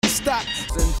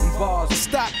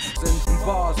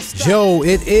Yo,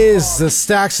 it is the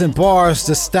Stocks and Bars,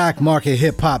 the Stock Market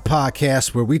Hip Hop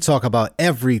Podcast, where we talk about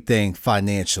everything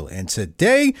financial. And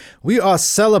today we are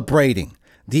celebrating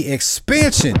the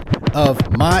expansion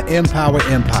of My Empower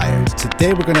Empire.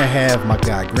 Today we're going to have my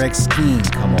guy Greg Skeen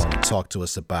come on and talk to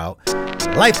us about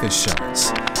life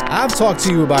insurance. I've talked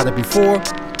to you about it before,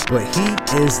 but he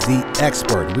is the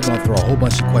expert. We're going to throw a whole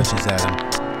bunch of questions at him.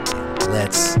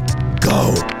 Let's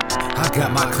go. I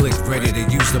got my clique ready to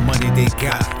use the money they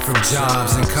got from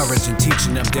jobs, encouraging,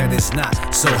 teaching them that it's not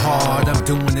so hard. I'm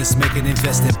doing this, making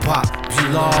investing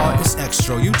popular. It's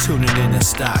extra. You tuning in to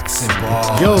Stocks and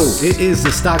Bars. Yo, it is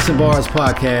the Stocks and Bars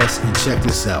podcast, and check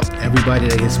this out. Everybody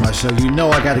that hits my show, you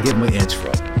know I got to give them an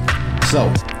intro.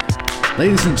 So,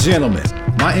 ladies and gentlemen,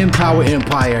 my Empower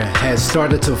Empire has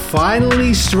started to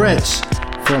finally stretch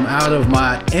from out of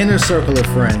my inner circle of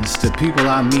friends to people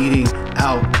I'm meeting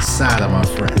outside of my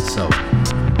friends. So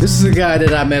this is a guy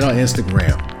that I met on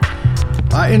Instagram.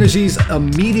 Our energies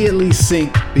immediately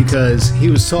sync because he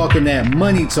was talking that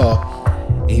money talk,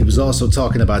 and he was also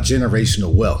talking about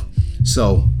generational wealth.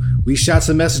 So we shot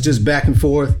some messages back and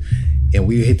forth, and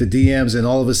we hit the DMs, and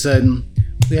all of a sudden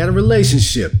we had a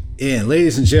relationship. And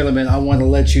ladies and gentlemen, I want to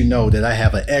let you know that I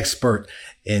have an expert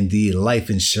in the life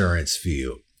insurance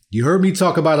field. You heard me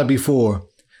talk about it before,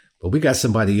 but we got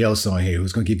somebody else on here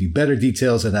who's going to give you better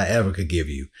details than I ever could give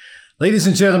you. Ladies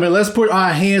and gentlemen, let's put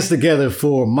our hands together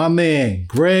for my man,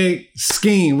 Greg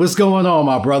Skeen. What's going on,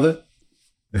 my brother?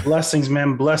 Blessings,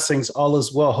 man. Blessings. All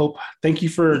is well. Thank you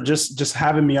for just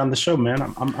having me on the show,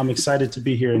 man. I'm excited to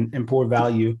be here and pour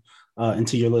value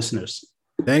into your listeners.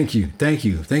 Thank you. Thank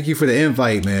you for the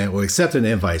invite, man. Or accepting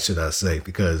the invite, should I say,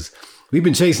 because we've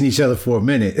been chasing each other for a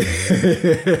minute.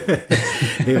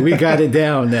 And we got it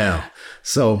down now.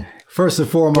 So first and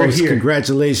foremost,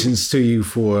 congratulations to you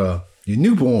for your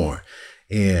newborn.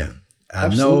 And I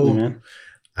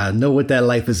know what that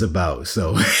life is about.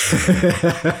 So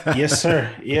Yes,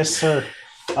 sir.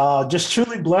 Just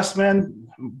truly blessed, man.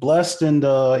 Blessed. And,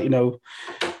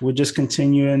 we're just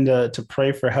continuing to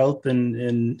pray for health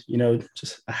and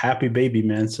just a happy baby,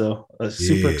 man. So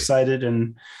super excited.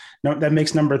 And no, that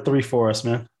makes number 3 for us,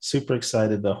 man. Super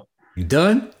excited, though. You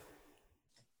done?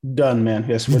 Done, man.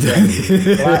 Yes, we're done.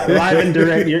 Live and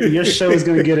direct. Your show is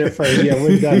going to get it first. Yeah,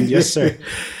 we're done. Yes, sir.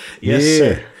 Yes,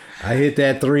 sir. I hit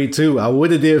that 3 too. I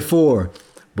would have did 4,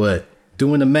 but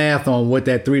doing the math on what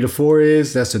that 3 to 4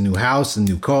 is, that's a new house, a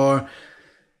new car.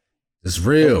 It's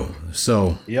real.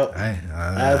 So, yep.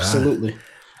 Absolutely.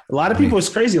 A lot of people, it's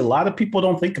crazy. A lot of people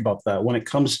don't think about that when it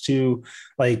comes to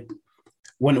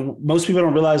when most people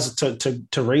don't realize to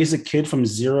raise a kid from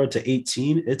 0 to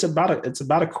 18, it's about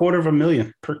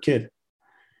 $250,000 per kid.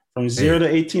 From 0 to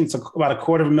 18, it's about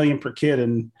 $250,000 per kid,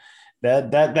 and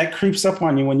that creeps up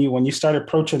on you when you start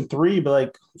approaching 3, but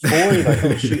like 4, you're like,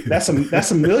 oh shoot, that's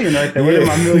a million right there. Where did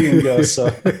my million go?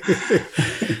 So,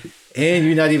 and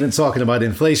you're not even talking about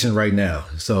inflation right now.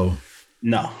 So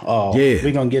no,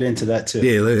 we're gonna get into that too.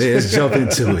 Yeah, let's jump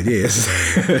into it. Yes.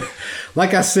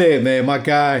 Like I said, man, my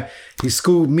guy, he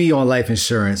schooled me on life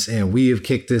insurance, and we have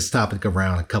kicked this topic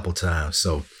around a couple times.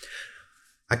 So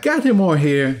I got him on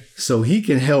here so he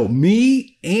can help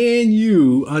me and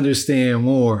you understand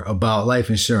more about life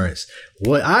insurance.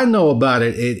 What I know about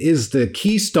it is the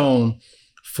keystone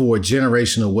for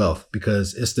generational wealth,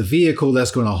 because it's the vehicle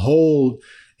that's going to hold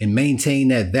and maintain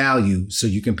that value so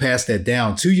you can pass that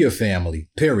down to your family,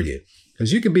 period.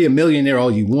 Because you can be a millionaire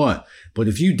all you want, but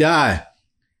if you die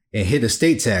and hit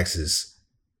estate taxes,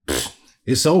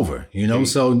 it's over,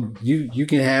 so you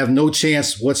can have no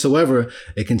chance whatsoever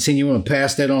at continuing to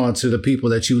pass that on to the people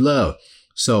that you love.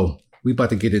 So we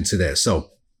about to get into that. So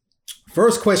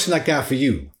first question I got for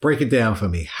you, break it down for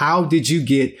me. How did you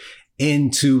get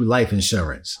into life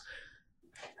insurance?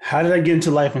 How did I get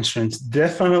into life insurance?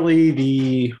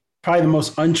 Definitely probably the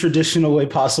most untraditional way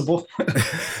possible.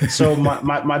 So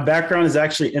my background is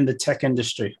actually in the tech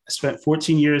industry. I spent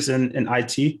 14 years in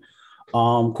IT.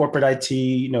 Corporate IT,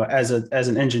 as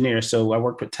an engineer. So I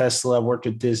worked with Tesla, I worked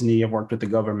with Disney, I've worked with the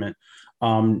government,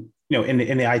 in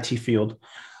the IT field.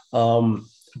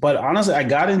 But honestly, I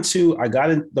got in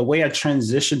the way I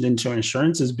transitioned into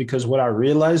insurance is because what I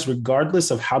realized,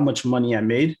 regardless of how much money I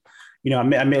made,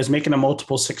 I was making a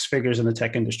multiple 6 figures in the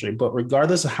tech industry, but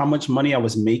regardless of how much money I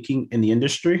was making in the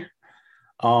industry,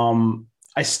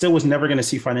 I still was never going to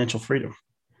see financial freedom.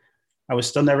 I was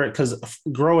still never, because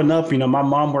growing up, my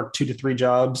mom worked 2 to 3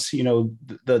 jobs.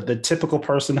 The typical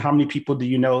person, how many people do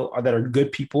you know that are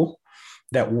good people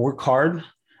that work hard,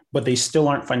 but they still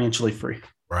aren't financially free?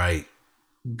 Right.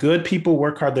 Good people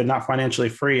work hard. They're not financially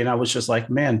free. And I was just like,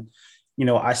 man,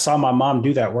 I saw my mom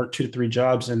do that, work 2 to 3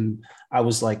 jobs. And I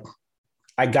was like,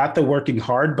 I got the working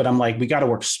hard, but I'm like, we got to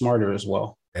work smarter as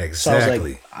well. Exactly. So I was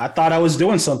like, I thought I was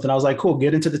doing something. I was like, cool,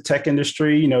 get into the tech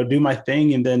industry, do my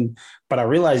thing. And then, but I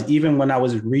realized even when I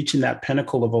was reaching that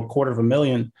pinnacle of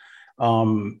 $250,000,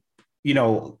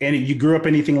 and you grew up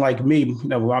anything like me,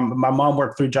 my mom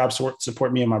worked 3 jobs to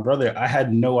support me and my brother. I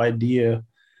had no idea.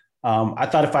 I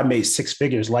thought if I made 6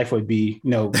 figures, life would be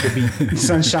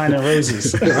sunshine and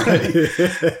roses.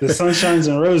 The sunshines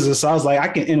and roses. So I was like, I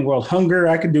can end world hunger.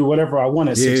 I can do whatever I want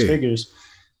at 6 figures.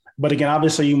 But again,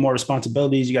 obviously you more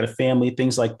responsibilities, you got a family,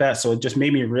 things like that. So it just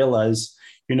made me realize,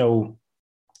 I'm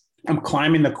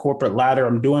climbing the corporate ladder.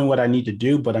 I'm doing what I need to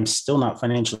do, but I'm still not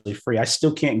financially free. I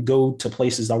still can't go to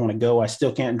places I want to go. I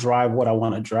still can't drive what I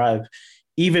want to drive,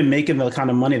 even making the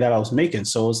kind of money that I was making.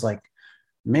 So it was like,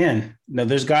 man,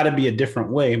 there's got to be a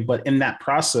different way. But in that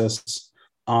process,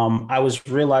 I was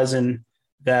realizing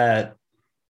that,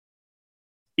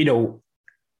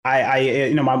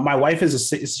 my wife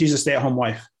she's a stay-at-home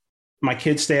wife. My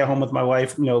kids stay at home with my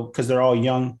wife, because they're all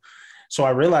young. So I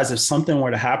realized if something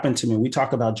were to happen to me, we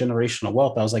talk about generational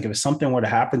wealth. I was like, if something were to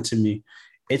happen to me,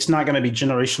 it's not going to be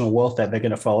generational wealth that they're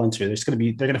going to fall into.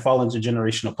 They're going to fall into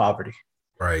generational poverty.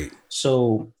 Right.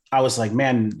 So I was like,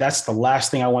 man, that's the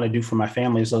last thing I want to do for my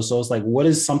family. So I was like, what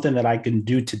is something that I can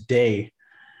do today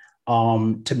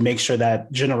to make sure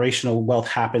that generational wealth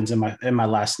happens in my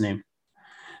last name?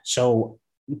 So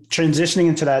transitioning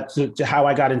into that, to how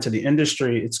I got into the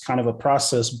industry, it's kind of a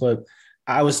process, but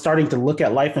I was starting to look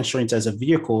at life insurance as a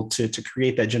vehicle to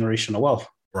create that generational wealth.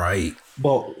 Right.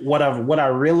 But what I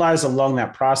realized along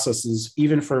that process is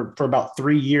even for about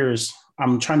 3 years,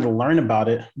 I'm trying to learn about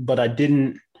it, but I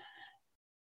didn't.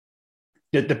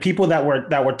 The people that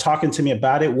were talking to me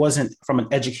about it wasn't from an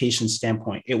education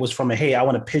standpoint. It was from hey, I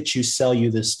want to pitch you, sell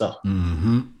you this stuff.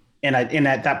 Mm-hmm. And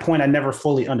at that point, I never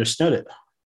fully understood it.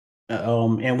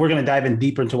 And we're going to dive in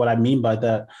deeper into what I mean by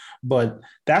that. But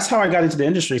that's how I got into the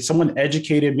industry. Someone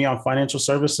educated me on financial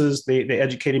services. They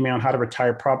educated me on how to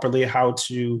retire properly, how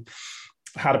to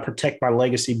protect my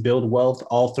legacy, build wealth,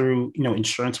 all through,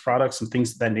 insurance products and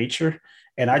things of that nature.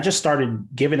 And I just started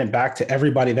giving it back to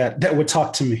everybody that would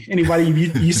talk to me. Anybody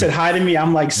you said hi to me,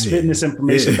 I'm like spitting this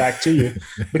information back to you,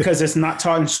 because it's not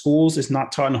taught in schools. It's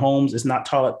not taught in homes. It's not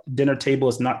taught at dinner table.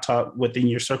 It's not taught within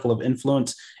your circle of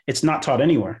influence. It's not taught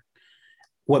anywhere.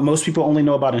 What most people only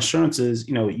know about insurance is,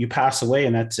 you pass away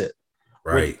and that's it.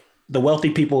 Right. The wealthy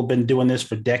people have been doing this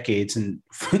for decades and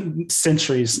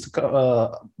centuries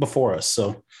before us.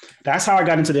 So that's how I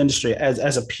got into the industry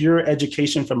as a pure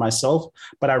education for myself.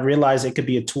 But I realized it could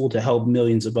be a tool to help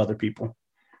millions of other people.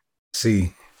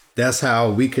 See, that's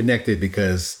how we connected,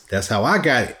 because that's how I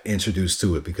got introduced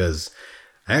to it, because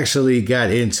I actually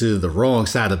got into the wrong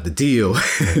side of the deal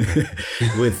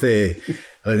with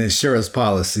an insurance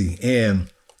policy. And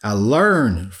I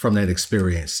learned from that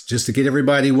experience. Just to get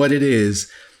everybody what it is,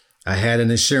 I had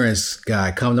an insurance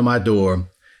guy come to my door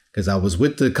because I was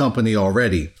with the company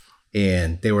already.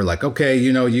 And they were like, okay,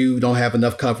 you don't have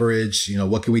enough coverage.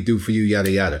 What can we do for you?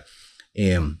 Yada, yada.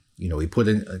 And, he put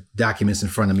in documents in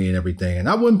front of me and everything. And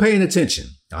I wasn't paying attention.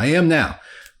 I am now.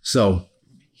 So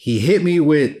he hit me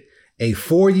with a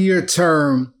 4-year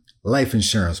term life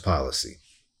insurance policy.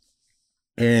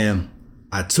 And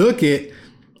I took it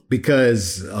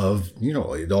because of,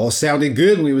 it all sounded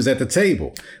good when we was at the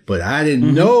table, but I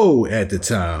didn't know at the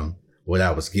time what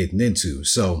I was getting into.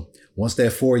 So once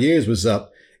that 4 years was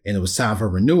up and it was time for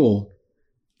renewal,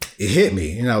 it hit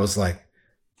me. And I was like,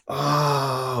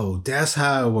 oh, that's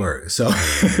how it works. So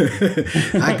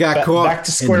I got caught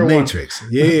in the matrix.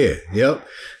 Yeah. Yep.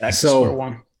 Back to square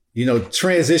one.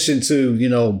 Transition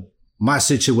to, my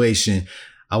situation.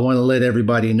 I want to let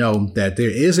everybody know that there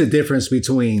is a difference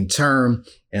between term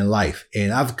and life.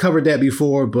 And I've covered that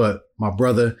before, but my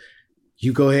brother,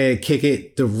 you go ahead, kick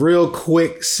it. The real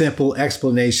quick, simple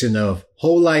explanation of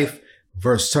whole life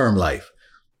versus term life.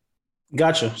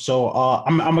 Gotcha. So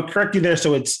I'm gonna correct you there.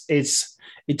 So it's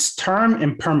term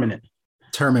and permanent.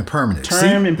 Term and permanent.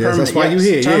 Term and permanent. That's why you're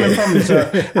here. Term and permanent.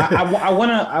 So I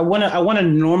want to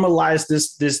normalize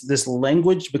this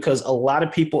language, because a lot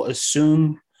of people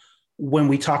assume when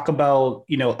we talk about,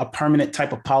 a permanent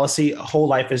type of policy, whole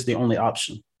life is the only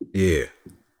option. Yeah.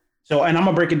 So, and I'm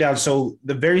gonna break it down. So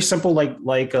the very simple, like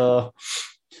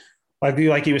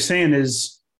you were saying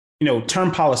is,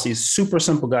 term policy is super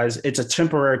simple, guys. It's a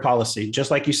temporary policy. Just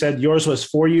like you said, yours was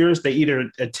 4 years. They either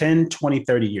 10, 20,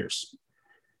 30 years.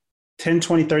 10,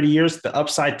 20, 30 years, the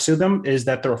upside to them is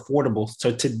that they're affordable.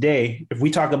 So today, if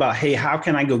we talk about, hey, how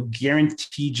can I go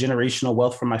guarantee generational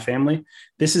wealth for my family?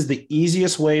 This is the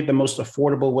easiest way, the most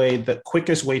affordable way, the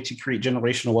quickest way to create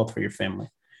generational wealth for your family.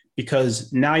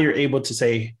 Because now you're able to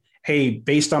say, hey,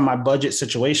 based on my budget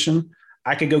situation,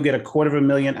 I could go get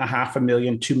 $250,000,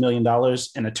 $500,000, $2 million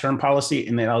in a term policy.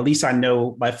 And then at least I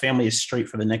know my family is straight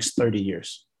for the next 30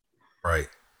 years. Right.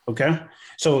 Okay.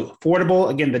 So affordable,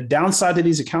 again, the downside to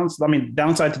these accounts,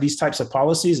 downside to these types of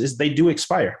policies is they do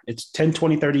expire. It's 10,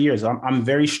 20, 30 years. I'm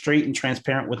very straight and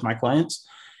transparent with my clients,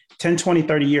 10, 20,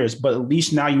 30 years, but at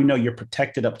least now you know you're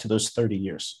protected up to those 30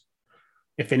 years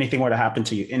if anything were to happen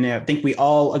to you. And I think we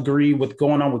all agree with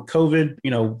going on with COVID,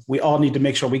 we all need to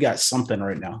make sure we got something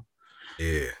right now.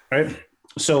 Yeah. Right.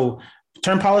 So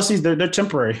term policies, they're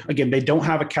temporary. Again, they don't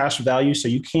have a cash value, so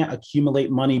you can't accumulate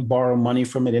money, borrow money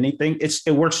from it, anything.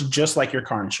 It works just like your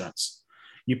car insurance.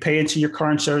 You pay into your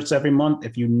car insurance every month.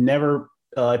 If you never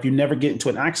get into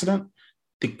an accident,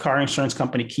 the car insurance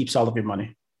company keeps all of your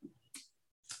money.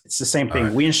 It's the same thing.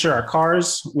 Right. We insure our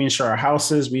cars, we insure our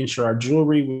houses, we insure our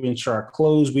jewelry, we insure our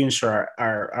clothes, we insure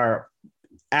our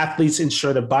athletes,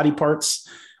 insure their body parts.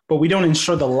 But we don't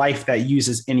insure the life that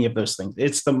uses any of those things.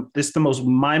 It's the most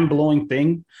mind-blowing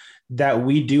thing that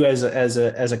we do as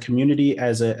a community,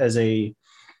 as a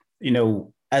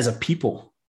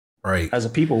people. Right. As a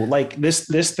people. Like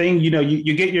this thing, you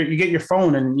get your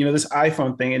phone and this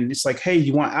iPhone thing, and it's like, hey,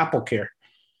 you want Apple Care?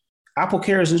 Apple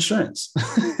Care is insurance.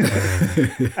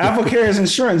 Apple Care is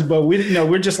insurance, but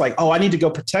we're just like, oh, I need to go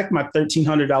protect my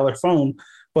 $1,300 phone.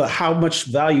 But how much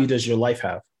value does your life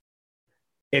have?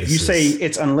 If you say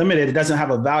it's unlimited, it doesn't have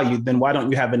a value, then why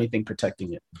don't you have anything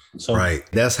protecting it? So right.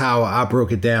 That's how I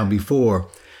broke it down before,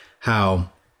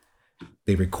 how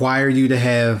they require you to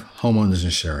have homeowners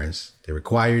insurance. They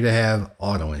require you to have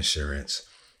auto insurance.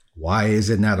 Why is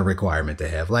it not a requirement to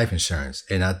have life insurance?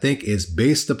 And I think it's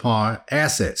based upon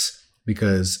assets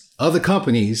because other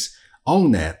companies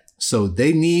own that. So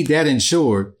they need that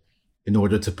insured in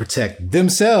order to protect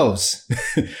themselves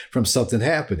from something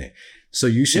happening. So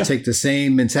you should take the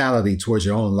same mentality towards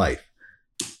your own life.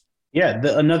 Yeah.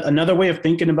 Another way of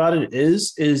thinking about it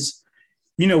is,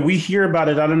 we hear about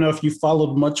it. I don't know if you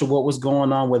followed much of what was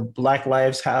going on with Black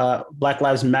Lives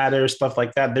Matter, stuff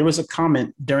like that. There was a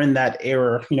comment during that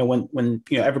era, when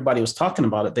everybody was talking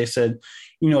about it. They said,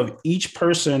 if each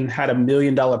person had $1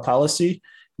 million policy,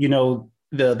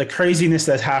 the craziness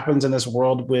that happens in this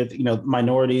world with,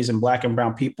 minorities and Black and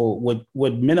brown people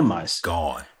would minimize.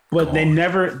 Gone. But they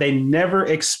never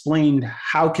explained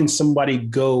how can somebody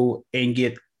go and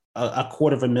get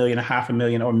 $250,000,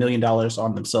 $500,000, or $1 million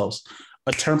on themselves.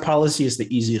 A term policy is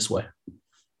the easiest way.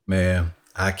 Man,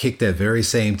 I kicked that very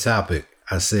same topic.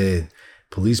 I said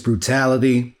police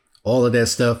brutality, all of that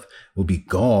stuff will be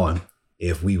gone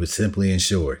if we would simply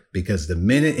insure it. Because the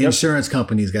minute insurance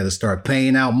companies got to start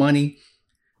paying out money,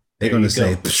 they're going to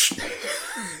say,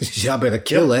 y'all better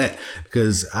kill that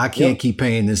because I can't keep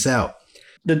paying this out.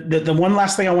 The one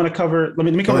last thing I want to cover, let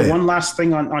me cover one last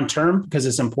thing on term because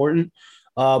it's important.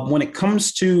 When it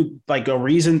comes to like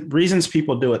reasons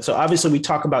people do it. So obviously we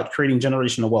talk about creating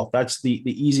generational wealth. That's the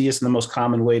easiest and the most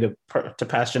common way to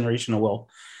pass generational wealth.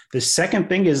 The second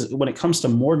thing is when it comes to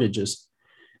mortgages,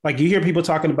 like you hear people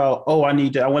talking about, oh, I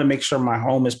want to make sure my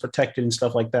home is protected and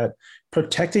stuff like that.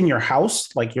 Protecting your house,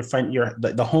 like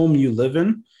the home you live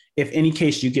in, if any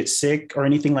case you get sick or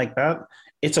anything like that,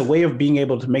 it's a way of being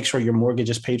able to make sure your mortgage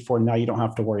is paid for. And now you don't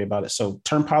have to worry about it. So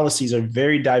term policies are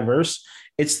very diverse.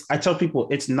 I tell people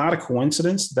it's not a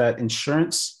coincidence that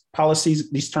insurance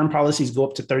policies, these term policies go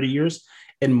up to 30 years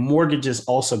and mortgages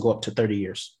also go up to 30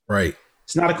 years. Right.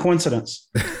 It's not a coincidence.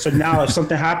 So now if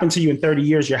something happened to you in 30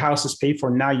 years, your house is paid for.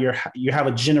 Now you have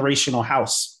a generational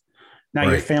house. Now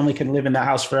your family can live in that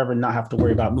house forever and not have to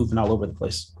worry about moving all over the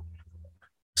place.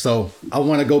 So I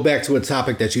want to go back to a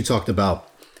topic that you talked about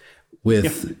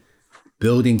with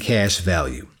building cash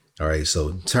value. All right.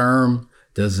 So term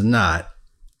does not.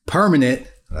 Permanent.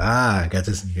 I got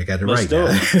it right.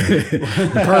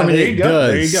 Permanent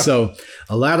does. So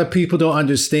a lot of people don't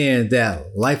understand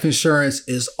that life insurance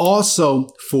is also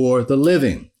for the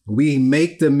living. We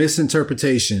make the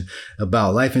misinterpretation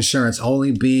about life insurance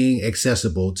only being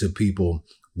accessible to people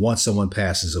once someone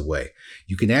passes away.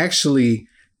 You can actually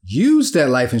use that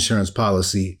life insurance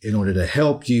policy in order to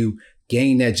help you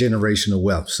gain that generational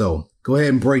wealth. So go ahead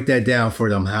and break that down for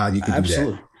them, how you can do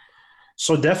that.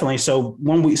 So definitely. So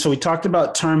we talked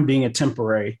about term being a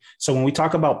temporary. So when we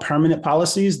talk about permanent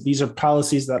policies, these are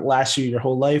policies that last you your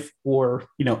whole life or,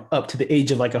 up to the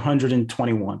age of like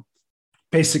 121,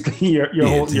 basically your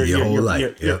whole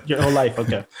life.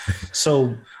 Okay.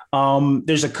 So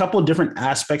There's a couple of different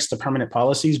aspects to permanent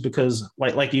policies because,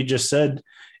 like you just said,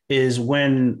 is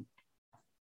when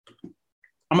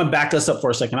I'm gonna back us up for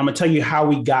a second. I'm gonna tell you how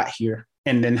we got here,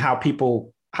 and then how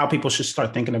people should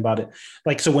start thinking about it.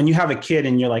 Like, so when you have a kid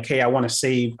and you're like, hey, I want to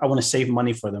save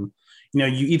money for them. You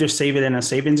either save it in a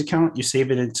savings account, you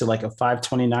save it into like a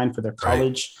 529 for their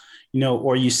college, right,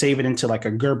 or you save it into like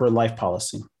a Gerber life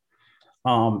policy.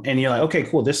 And you're like, okay,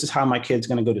 cool. This is how my kid's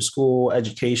going to go to school,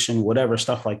 education, whatever,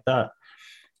 stuff like that.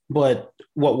 But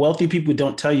what wealthy people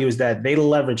don't tell you is that they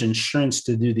leverage insurance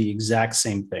to do the exact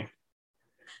same thing.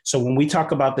 So when we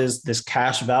talk about this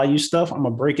cash value stuff, I'm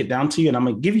going to break it down to you, and I'm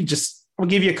going to give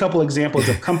you a couple examples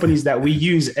of companies that we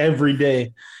use every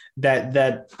day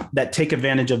that take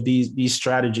advantage of these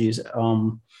strategies.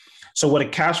 So what a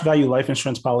cash value life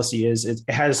insurance policy is, it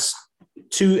has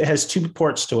two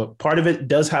parts to it. Part of it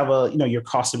does have your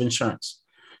cost of insurance.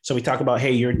 So we talk about,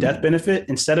 hey, your death benefit,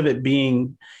 instead of it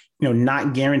being,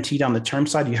 not guaranteed on the term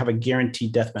side, you have a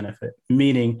guaranteed death benefit.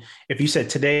 Meaning if you said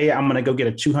today, I'm going to go get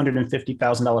a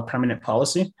 $250,000 permanent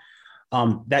policy,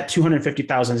 that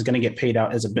 $250,000 is going to get paid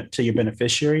out to your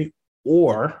beneficiary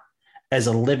or as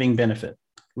a living benefit.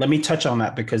 Let me touch on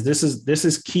that because this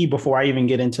is key before I even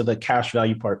get into the cash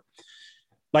value part.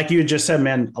 Like you just said,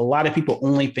 man, a lot of people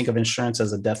only think of insurance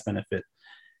as a death benefit.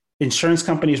 Insurance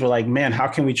companies were like, man, how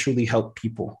can we truly help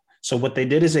people? So what they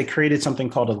did is they created something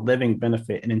called a living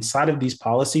benefit. And inside of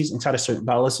certain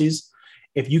policies,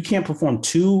 if you can't perform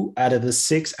 2 out of the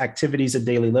 6 activities of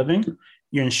daily living,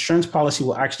 your insurance policy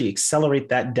will actually accelerate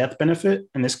that death benefit,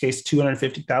 in this case,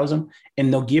 $250,000,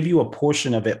 and they'll give you a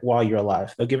portion of it while you're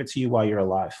alive. They'll give it to you while you're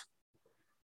alive.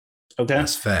 Okay.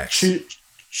 That's facts.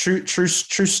 True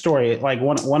story. Like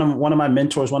one of my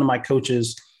mentors, one of my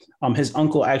coaches, his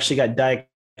uncle actually got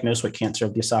diagnosed with cancer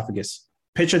of the esophagus.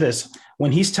 Picture this.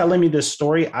 When he's telling me this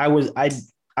story, I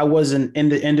wasn't in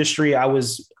the industry. I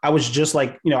was just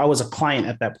like, I was a client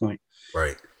at that point.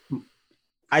 Right.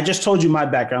 I just told you my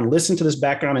background. Listen to this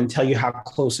background and tell you how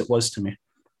close it was to me.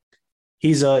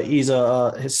 He's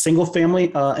his single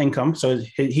family income. So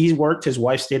he worked, his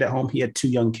wife stayed at home. He had 2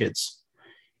 young kids.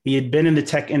 He had been in the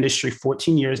tech industry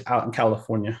 14 years out in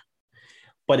California.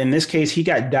 But in this case, he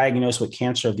got diagnosed with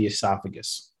cancer of the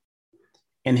esophagus.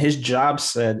 And his job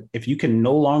said, if you can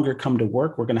no longer come to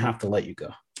work, we're going to have to let you go.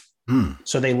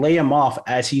 So they lay him off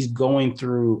as he's going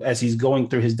through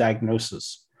his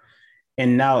diagnosis.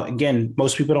 And now, again,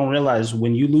 most people don't realize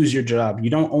when you lose your job, you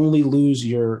don't only lose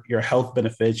your health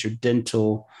benefits, your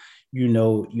dental,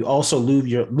 you also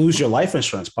lose your life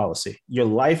insurance policy. Your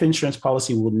life insurance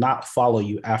policy will not follow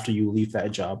you after you leave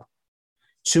that job.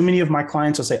 Too many of my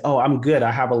clients will say, oh, I'm good.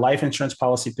 I have a life insurance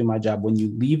policy through my job. When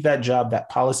you leave that job, that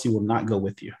policy will not go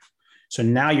with you. So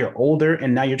now you're older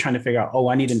and now you're trying to figure out, oh,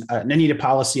 I need a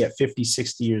policy at 50,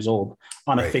 60 years old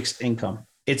on a fixed income.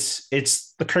 It's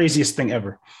the craziest thing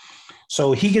ever.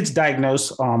 So he gets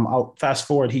diagnosed. I'll fast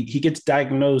forward. He gets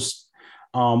diagnosed.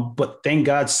 But thank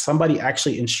God somebody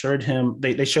actually insured him.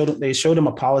 They showed him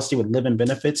a policy with living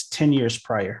benefits 10 years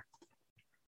prior.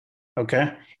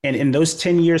 Okay. And in those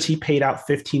 10 years, he paid out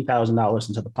 $15,000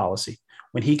 into the policy.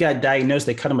 When he got diagnosed,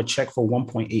 they cut him a check for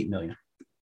 $1.8 million.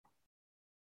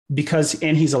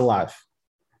 And he's alive.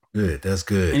 Good. That's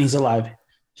good. And he's alive.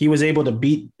 He was able to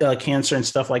beat cancer and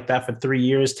stuff like that for 3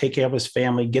 years, take care of his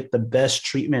family, get the best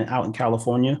treatment out in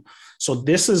California. So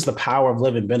this is the power of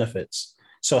living benefits.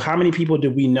 So how many people do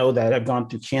we know that have gone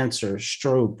through cancer,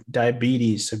 stroke,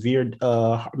 diabetes, severe,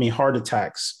 heart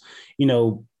attacks,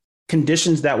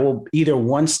 conditions that will either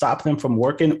one, stop them from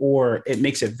working, or it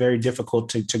makes it very difficult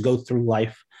to go through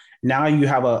life. Now you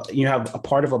have a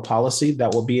part of a policy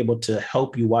that will be able to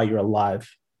help you while you're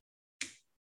alive.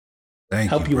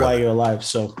 Help you while you're alive.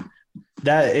 So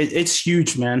that it's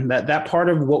huge, man. That part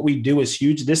of what we do is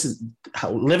huge. This is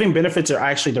how living benefits are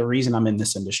actually the reason I'm in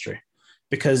this industry,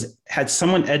 because had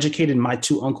someone educated my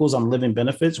 2 uncles on living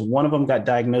benefits, one of them got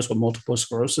diagnosed with multiple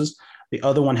sclerosis. The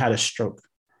other one had a stroke.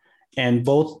 And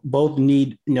both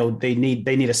need, they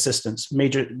need assistance.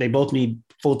 They both need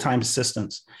full-time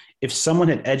assistance. If someone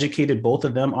had educated both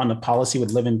of them on the policy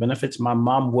with living benefits, my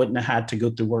mom wouldn't have had to go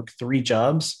to work 3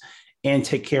 jobs and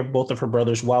take care of both of her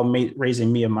brothers while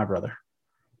raising me and my brother.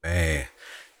 Man,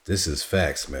 this is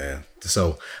facts, man.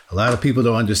 So a lot of people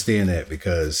don't understand that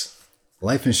because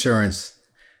life insurance,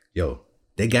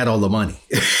 they got all the money.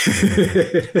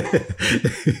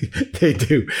 They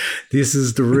do. This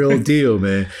is the real deal,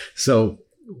 man. So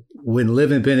when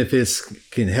living benefits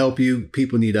can help you,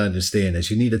 people need to understand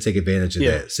that you need to take advantage of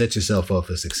that. Set yourself up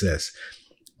for success.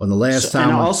 On the last time,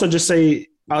 and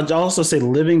I'll also say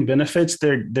living benefits,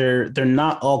 they're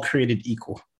not all created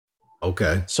equal.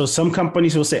 Okay. So some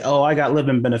companies will say, oh, I got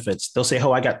living benefits. They'll say,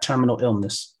 oh, I got terminal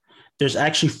illness. There's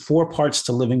actually 4 parts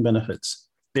to living benefits.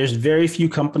 There's very few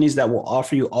companies that will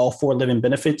offer you all 4 living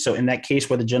benefits. So in that case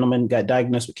where the gentleman got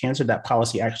diagnosed with cancer, that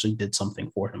policy actually did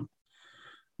something for him.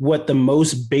 What the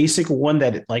most basic one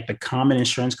that like the common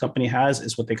insurance company has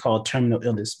is what they call terminal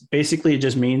illness. Basically, it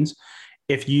just means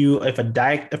if a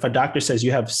doctor says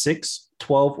you have 6,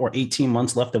 12, or 18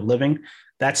 months left of living,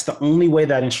 that's the only way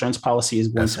that insurance policy is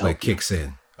going to help. That's what kicks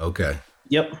in. Okay.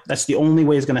 Yep, that's the only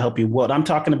way it's going to help you. What I'm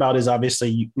talking about is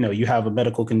obviously, you have a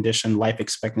medical condition, life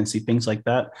expectancy, things like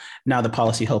that. Now the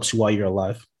policy helps you while you're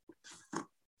alive.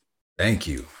 Thank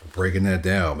you for breaking that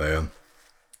down, man.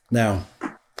 Now,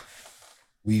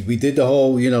 we did the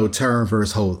whole, term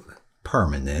versus whole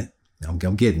permanent. I'm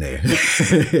getting there.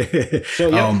 So,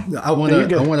 yeah, I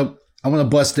want to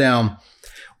bust down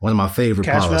one of my favorite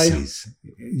cash policies.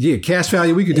 Value? Yeah, cash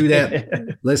value. We could do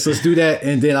that. Let's do that.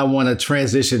 And then I want to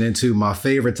transition into my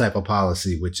favorite type of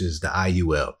policy, which is the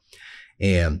IUL.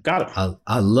 And got it.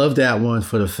 I love that one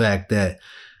for the fact that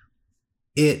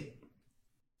it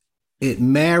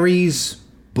marries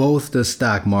both the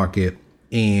stock market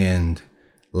and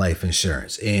life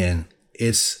insurance. And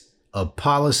it's a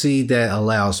policy that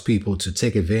allows people to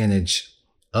take advantage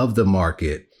of the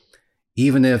market,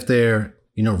 even if they're,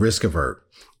 risk averse.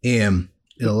 And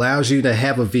it allows you to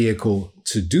have a vehicle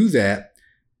to do that,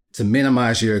 to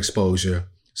minimize your exposure.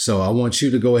 So I want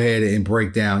you to go ahead and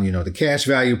break down, the cash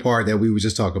value part that we were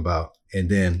just talking about, and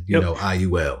then,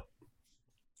 IUL.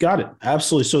 Got it.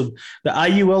 Absolutely. So the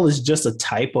IUL is just a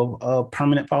type of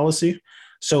permanent policy.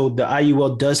 So the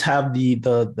IUL does have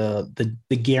the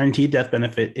guaranteed death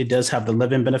benefit. It does have the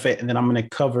living benefit. And then I'm going to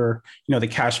cover, the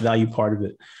cash value part of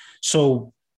it.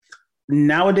 So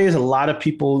nowadays, a lot of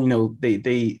people, when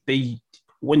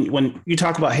you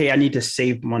talk about, hey, I need to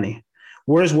save money,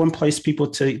 where's one place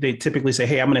they typically say,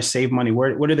 hey, I'm going to save money?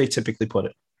 Where do they typically put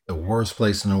it? The worst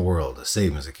place in the world, a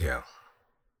savings account.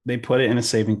 They put it in a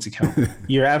savings account.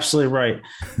 You're absolutely right.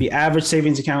 The average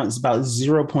savings account is about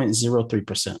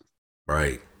 0.03%.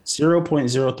 Right.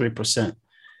 0.03%.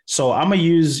 So I'm going to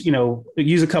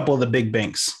use a couple of the big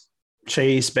banks,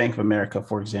 Chase, Bank of America,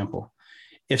 for example.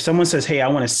 If someone says, hey, I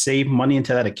want to save money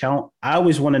into that account, I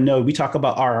always want to know, we talk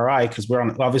about RRI because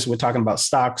we're talking about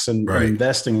stocks and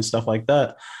investing and stuff like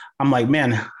that. I'm like,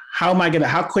 man,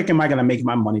 how quick am I going to make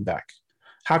my money back?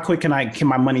 How quick can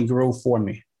my money grow for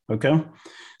me? Okay.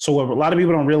 So what a lot of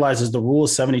people don't realize is the rule of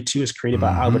 72 is created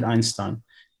by Albert Einstein.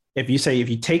 If you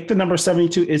take the number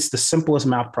 72, it's the simplest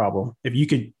math problem. You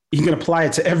can apply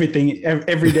it to everything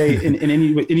every day in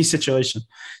any situation.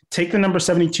 Take the number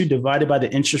 72 divided by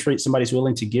the interest rate somebody's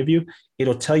willing to give you.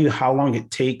 It'll tell you how long it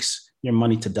takes your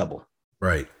money to double.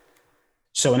 Right.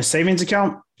 So in a savings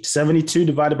account, 72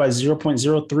 divided by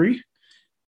 0.03,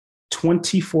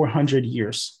 2,400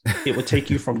 years. It would take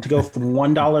you to go from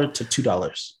 $1 to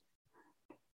 $2.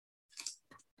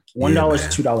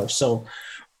 $1 to $2. So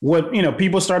what,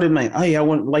 people started like, oh yeah,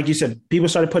 like you said, people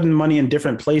started putting money in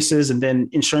different places, and then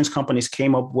insurance companies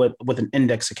came up with an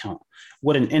index account.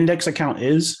 What an index account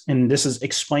is, and this is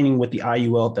explaining what the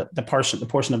IUL, the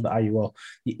portion of the IUL,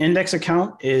 the index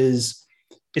account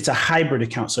it's a hybrid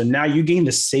account. So now you gain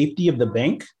the safety of the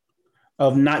bank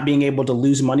of not being able to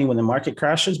lose money when the market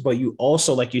crashes, but you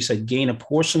also, like you said, gain a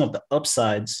portion of the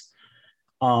upsides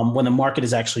when the market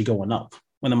is actually going up.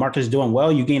 When the market is doing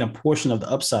well, you gain a portion of the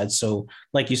upside. So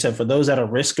like you said, for those that are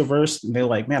risk averse, they're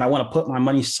like, man, I want to put my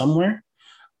money somewhere,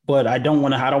 but I don't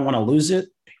want to lose it.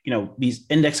 These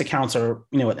index accounts are,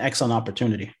 an excellent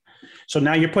opportunity. So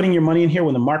now you're putting your money in here.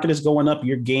 When the market is going up,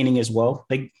 you're gaining as well.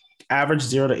 They average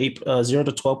 0 to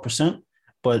 12%,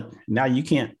 but now you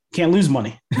can't lose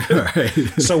money. Right.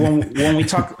 So when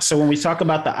we talk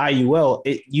about the IUL,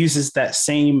 it uses that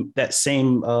same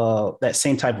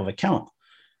type of account.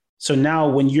 So now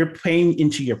when you're paying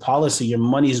into your policy, your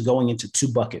money is going into 2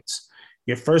 buckets.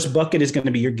 Your first bucket is going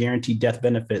to be your guaranteed death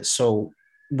benefit. So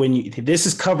this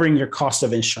is covering your cost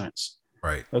of insurance.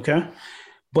 Right. Okay.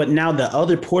 But now the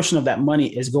other portion of that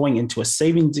money is going into a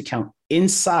savings account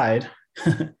inside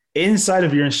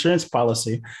of your insurance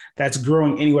policy that's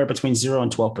growing anywhere between 0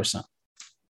 and 12%.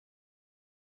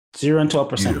 0 and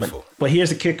 12%. But here's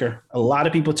the kicker. A lot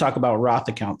of people talk about Roth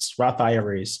accounts, Roth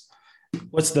IRAs.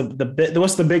 What's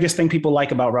the biggest thing people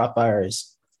like about Roth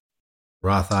IRAs?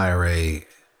 Roth IRA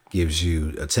gives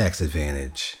you a tax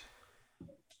advantage.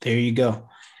 There you go.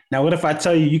 Now, what if I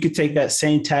tell you could take that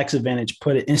same tax advantage,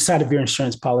 put it inside of your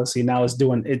insurance policy? Now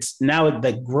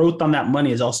the growth on that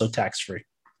money is also tax-free.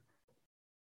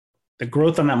 The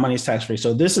growth on that money is tax-free.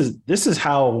 So this is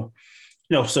how,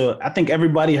 so I think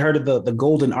everybody heard of the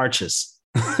golden arches.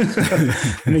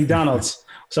 McDonald's.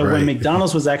 So Right. when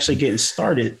McDonald's was actually getting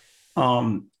started,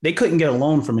 they couldn't get a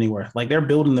loan from anywhere. Like they're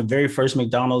building the very first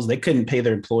McDonald's. They couldn't pay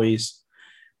their employees.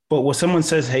 But when someone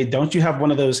says, hey, don't you have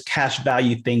one of those cash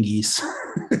value thingies?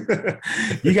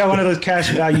 You got one of those cash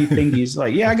value thingies.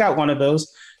 Like, yeah, I got one of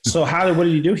those. So what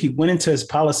did he do? He went into his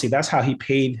policy. That's how he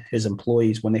paid his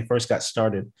employees when they first got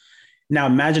started. Now,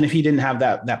 imagine if he didn't have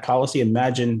that policy.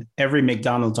 Imagine every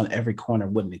McDonald's on every corner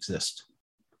wouldn't exist.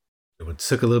 It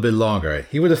took a little bit longer.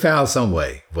 He would have found some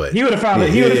way, but He would have found it.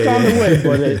 He would have found a way.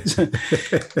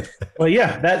 But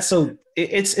yeah,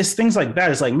 it's things like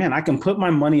that. It's like, man, I can put my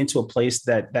money into a place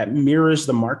that mirrors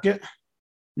the market.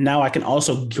 Now I can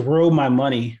also grow my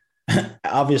money.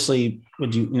 Obviously,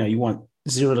 you want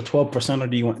 0 to 12%, or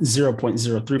do you want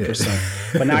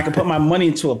 0.03%? But now I can put my money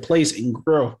into a place and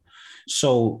grow.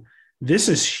 So this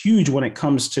is huge when it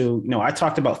comes to, I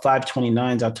talked about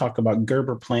 529s. I talked about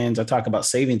Gerber plans. I talk about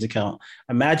savings account.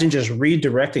 Imagine just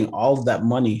redirecting all of that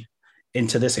money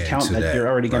into this account that you're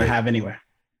already going to have anyway.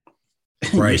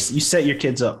 Right. You set your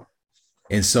kids up.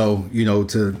 And so,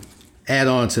 to add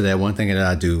on to that, one thing that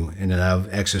I do and that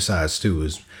I've exercised too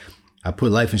is I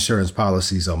put life insurance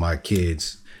policies on my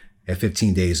kids at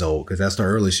 15 days old, because that's the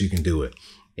earliest you can do it.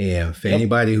 And for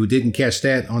anybody who didn't catch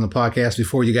that on the podcast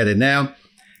before, you got it now.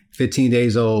 15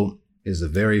 days old is the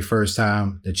very first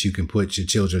time that you can put your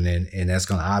children in. And that's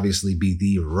going to obviously be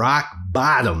the rock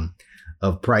bottom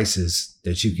of prices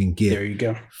that you can get There you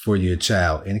go. for your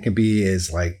child. And it can be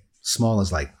as small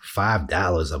as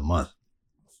 $5 a month.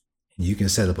 You can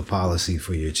set up a policy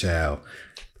for your child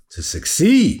to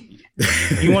succeed.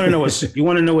 You want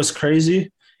to know what's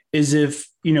crazy is if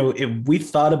we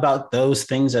thought about those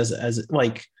things as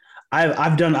like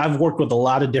I've worked with a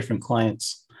lot of different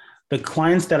clients. The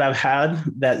clients that I've had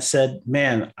that said,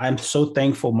 man, I'm so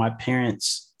thankful my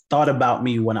parents thought about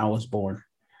me when I was born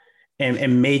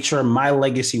and made sure my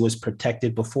legacy was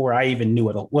protected before I even knew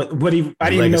it. I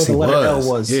didn't even know what the letter L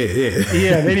was. Yeah.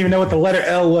 Yeah, they didn't even know what the letter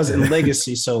L was in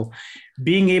legacy. So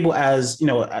being able as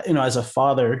a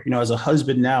father, as a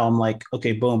husband now, I'm like,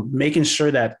 okay, boom, making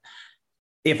sure that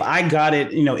if I got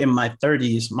it, in my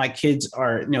 30s, my kids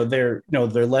are, they're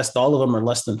less, all of them are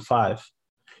less than 5.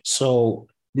 So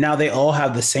now they all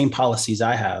have the same policies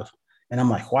I have. And I'm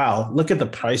like, wow, look at the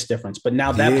price difference. But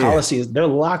now that policy they're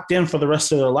locked in for the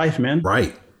rest of their life, man.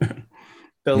 Right.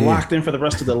 They're locked in for the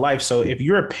rest of their life. So if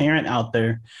you're a parent out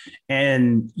there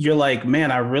and you're like,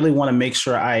 man, I really want to make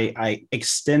sure I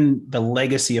extend the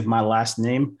legacy of my last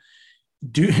name,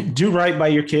 do right by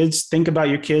your kids. Think about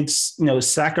your kids,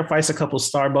 sacrifice a couple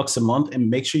Starbucks a month and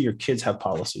make sure your kids have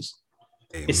policies.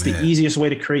 Amen. It's the easiest way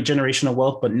to create generational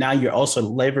wealth, but now you're also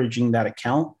leveraging that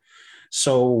account.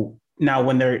 So now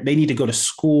when they need to go to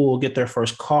school, get their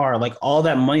first car, like all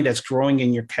that money that's growing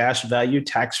in your cash value,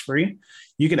 tax-free,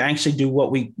 you can actually do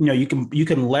what you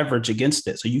can leverage against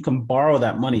it. So you can borrow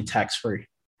that money tax-free.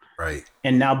 Right.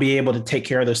 And now be able to take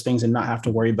care of those things and not have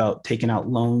to worry about taking out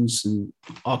loans and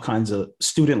all kinds of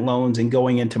student loans and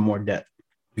going into more debt.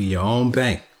 Be your own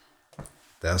bank.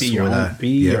 That's your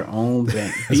own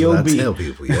bank. That's what I tell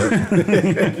people.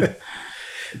 Yeah.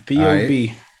 B.O.B.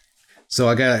 Right. So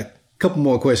I got a couple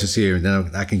more questions here, and then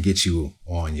I can get you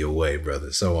on your way,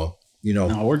 brother. So,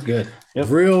 no, we're good. Yep.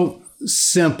 Real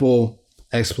simple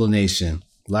explanation.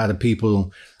 A lot of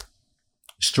people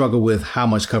struggle with how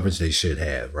much coverage they should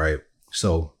have, right?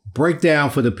 So break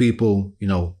down for the people,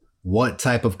 what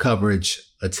type of coverage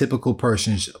a typical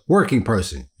working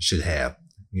person should have.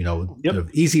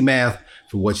 Easy math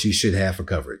for what you should have for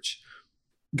coverage.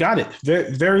 Got it.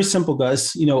 Very, very simple,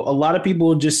 guys. A lot of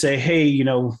people just say, hey,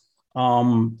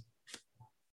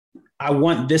 I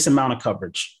want this amount of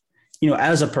coverage.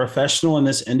 As a professional in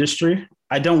this industry,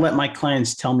 I don't let my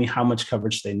clients tell me how much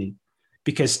coverage they need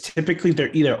because typically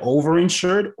they're either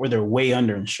overinsured or they're way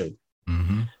underinsured.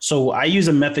 Mm-hmm. So I use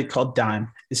a method called DIME.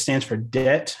 It stands for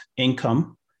debt,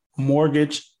 income,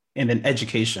 mortgage, and then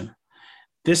education.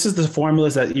 This is the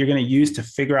formulas that you're going to use to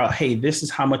figure out, hey, this is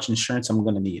how much insurance I'm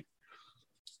going to need.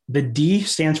 The D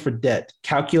stands for debt.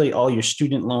 Calculate all your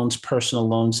student loans, personal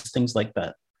loans, things like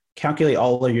that. Calculate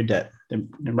all of your debt. Then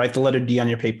write the letter D on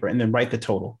your paper and then write the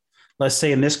total. Let's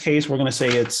say in this case, we're going to say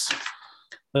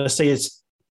it's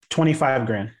 25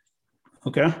 grand.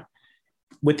 Okay.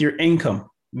 With your income,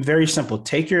 very simple.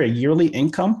 Take your yearly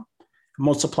income,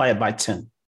 multiply it by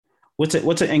 10. What's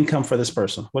an income for this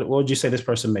person? What would you say this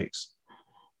person makes?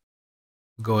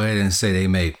 Go ahead and say they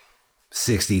make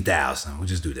 60,000. We'll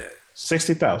just do that.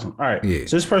 60,000. All right. Yeah.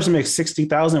 So this person makes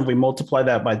 60,000. If we multiply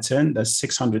that by 10, that's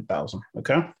 600,000.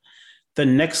 Okay. The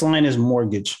next line is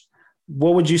mortgage.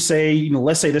 What would you say?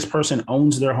 Let's say this person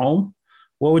owns their home.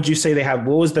 what would you say they have?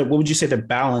 What would you say the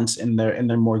balance in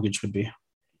their mortgage would be?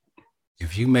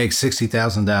 If you make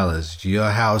 $60,000, your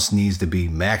house needs to be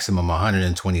maximum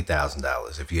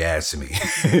 $120,000. If you ask me,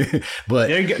 but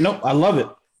there you go. No, I love it.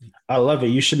 I love it.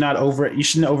 You shouldn't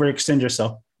overextend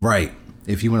yourself. Right.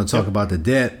 If you want to talk about the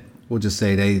debt, we'll just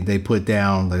say they put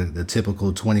down the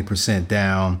typical 20%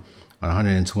 down on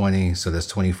 120, so that's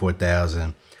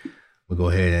 24,000. We'll go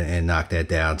ahead and knock that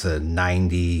down to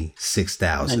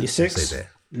 96,000.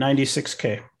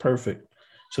 96K. Perfect.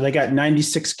 So they got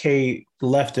 96K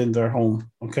left in their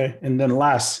home. Okay. And then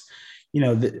last,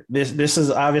 this is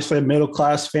obviously a middle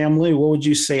class family. What would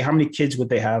you say? How many kids would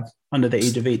they have under the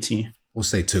age of 18? We'll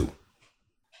say two.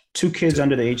 Two kids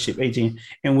under the age of 18.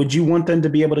 And would you want them to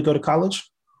be able to go to college?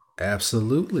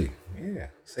 Absolutely. Yeah.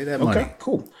 Say that money. Okay,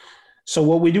 cool. So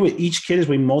what we do with each kid is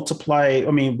we multiply.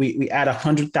 We add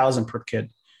 100,000 per kid.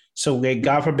 So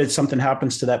God forbid something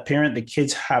happens to that parent, the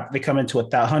kids they come into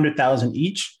 100,000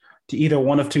 each to either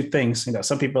one of two things.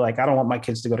 Some people are like, I don't want my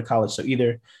kids to go to college. So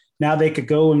either now they could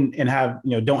go and have,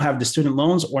 don't have the student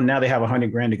loans, or now they have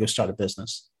 $100,000 to go start a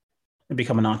business and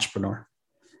become an entrepreneur.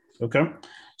 Okay.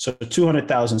 So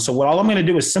 200,000. So what all I'm going to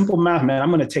do is simple math, man.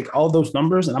 I'm going to take all those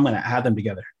numbers and I'm going to add them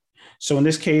together. So in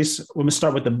this case, we're going to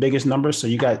start with the biggest number. So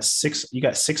you got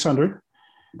 600,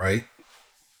 right?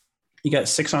 You got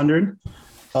 600.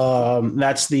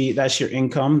 That's your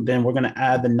income. Then we're going to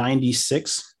add the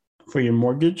 96 for your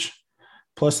mortgage,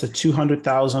 plus the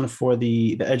 200,000 for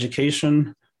the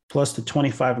education, plus the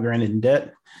 25,000 in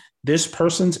debt. This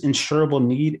person's insurable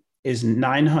need is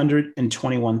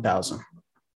 921,000.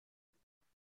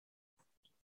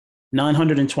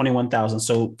 921,000.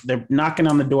 So they're knocking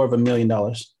on the door of $1 million.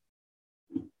 All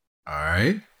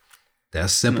right.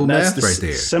 That's simple math right there.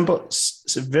 It's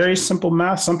a very simple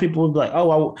math. Some people would be like,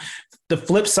 oh, the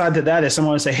flip side to that is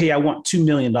someone would say, hey, I want $2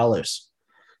 million.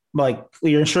 Like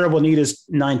your insurable need is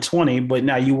 920, but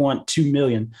now you want 2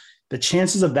 million. The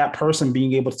chances of that person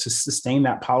being able to sustain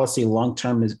that policy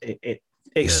long-term is it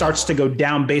starts to go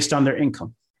down based on their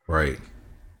income. Right.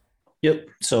 Yep.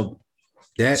 So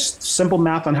that's simple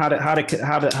math on how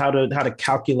to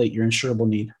calculate your insurable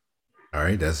need. All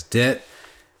right. That's debt,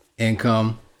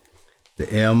 income.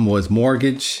 The M was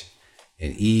mortgage,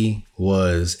 and E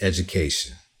was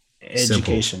education.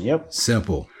 Education. Simple. Yep.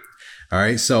 Simple. All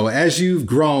right. So as you've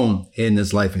grown in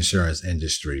this life insurance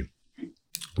industry,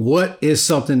 what is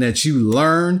something that you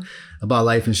learned about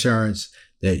life insurance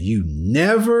that you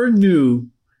never knew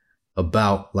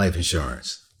about life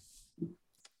insurance?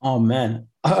 Oh, man.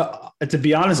 To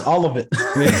be honest, all of it,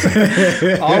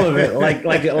 all of it.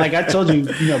 Like I told you,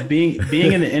 being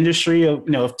in the industry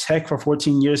of tech for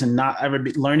 14 years and not ever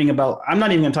learning about, I'm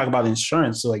not even going to talk about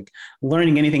insurance. So like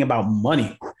learning anything about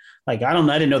money. Like, I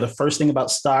didn't know the first thing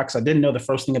about stocks. I didn't know the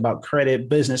first thing about credit,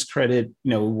 business credit.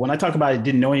 When I talk about it,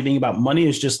 didn't know anything about money.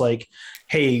 It's just like,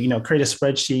 hey, create a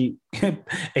spreadsheet,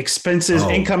 expenses,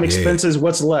 income, expenses,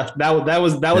 what's left. That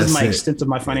was my extent of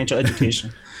my financial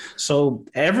education. So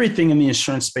everything in the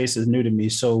insurance space is new to me.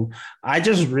 So I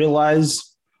just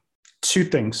realized two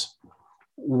things.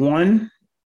 One,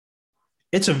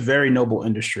 it's a very noble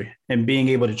industry, and being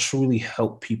able to truly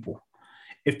help people.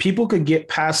 If people could get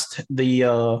past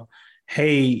the,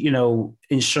 hey,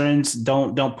 insurance,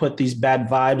 don't put these bad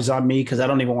vibes on me because I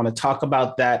don't even want to talk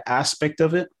about that aspect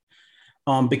of it.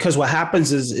 Because what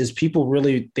happens is people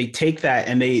really, they take that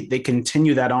and they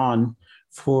continue that on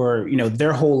for,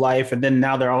 their whole life. And then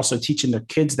now they're also teaching their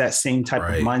kids that same type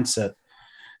of mindset.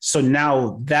 So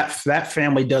now that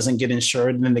family doesn't get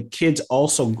insured. And then the kids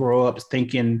also grow up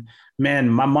thinking, man,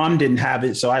 my mom didn't have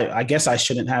it, so I guess I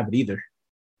shouldn't have it either.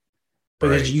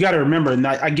 Because you got to remember, and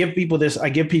I give people this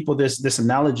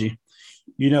analogy.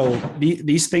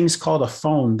 These things called a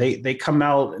phone, they come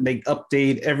out and they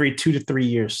update every 2 to 3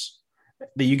 years.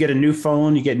 You get a new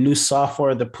phone, you get new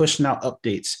software, they're pushing out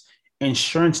updates.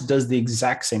 Insurance does the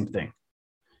exact same thing.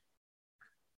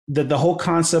 The whole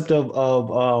concept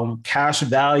of cash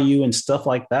value and stuff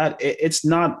like that, it's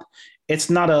not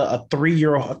a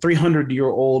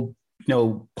 300-year-old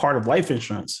part of life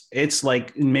insurance. It's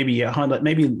like maybe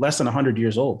less than 100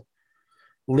 years old.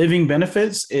 Living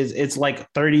benefits it's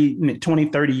like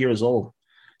 20-30 years old.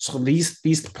 So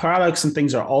these products and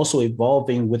things are also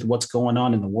evolving with what's going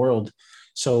on in the world.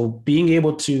 So being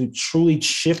able to truly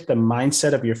shift the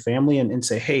mindset of your family and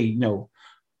say, hey,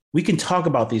 we can talk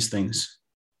about these things.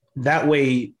 That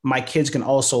way my kids can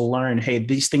also learn, hey,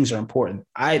 these things are important.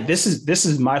 This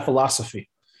is my philosophy.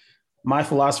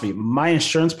 My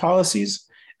insurance policies,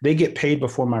 they get paid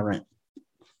before my rent,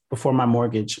 before my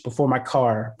mortgage, before my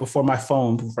car, before my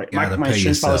phone. My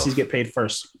insurance policies get paid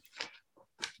first.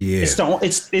 Yeah.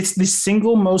 It's the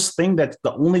single most thing that's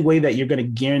the only way that you're going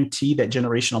to guarantee that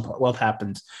generational wealth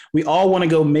happens. We all want to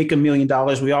go make $1 million.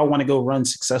 We all want to go run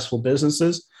successful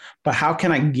businesses, but how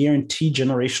can I guarantee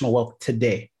generational wealth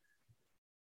today?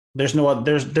 There's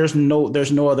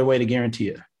no other way to guarantee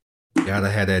it. You gotta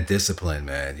have that discipline,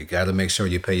 man. You gotta make sure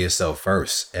you pay yourself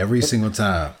first every single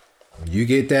time. When you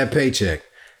get that paycheck,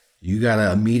 you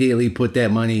gotta immediately put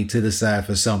that money to the side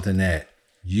for something that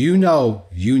you know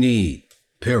you need,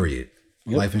 period.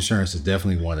 Yep. Life insurance is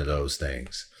definitely one of those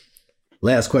things.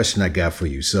 Last question I got for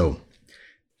you. So,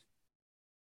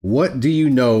 what do you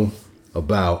know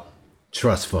about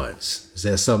trust funds? Is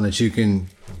that something that you can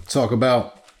talk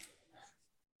about?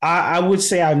 I would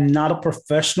say I'm not a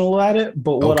professional at it,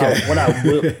 but what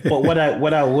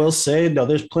I will say, though,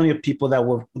 there's plenty of people that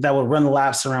will run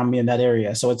laps around me in that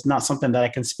area. So it's not something that I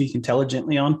can speak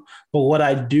intelligently on. But what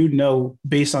I do know,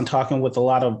 based on talking with a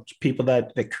lot of people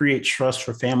that create trust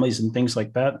for families and things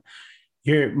like that,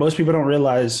 most people don't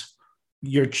realize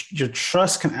your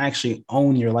trust can actually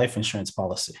own your life insurance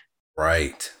policy.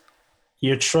 Right.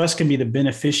 Your trust can be the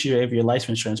beneficiary of your life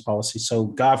insurance policy. So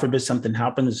God forbid something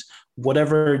happens,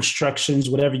 whatever instructions,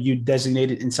 whatever you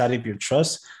designated inside of your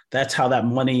trust, that's how that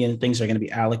money and things are going to be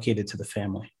allocated to the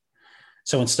family.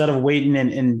 So instead of waiting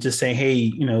and just saying,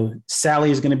 hey,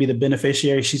 Sally is going to be the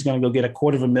beneficiary. She's going to go get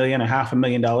 $250,000,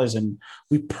 $500,000. And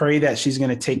we pray that she's going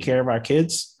to take care of our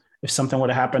kids. If something were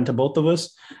to happen to both of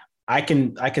us, I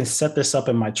can set this up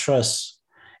in my trust,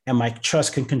 and my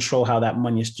trust can control how that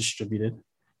money is distributed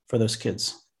for those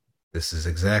kids. This is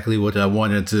exactly what I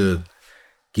wanted to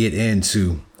get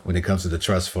into when it comes to the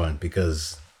trust fund,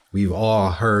 because we've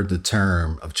all heard the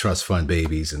term of trust fund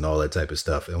babies and all that type of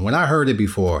stuff. And when I heard it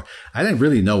before, I didn't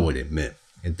really know what it meant.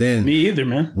 And then me either,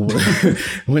 man.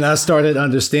 When I started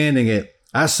understanding it,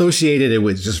 I associated it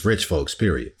with just rich folks,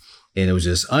 period. And it was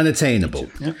just unattainable.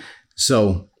 Yep.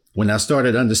 So when I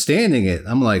started understanding it,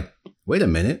 I'm like, wait a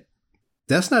minute,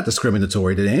 that's not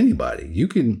discriminatory to anybody.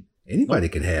 Anybody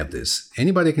can have this.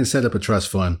 Anybody can set up a trust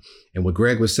fund. And what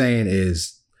Greg was saying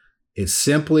is it's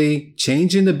simply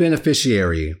changing the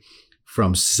beneficiary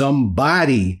from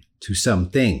somebody to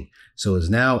something. So it's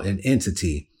now an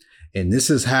entity. And this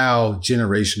is how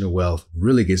generational wealth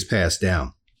really gets passed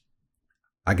down.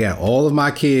 I got all of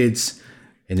my kids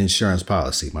an insurance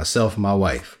policy, myself and my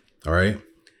wife. All right.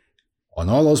 On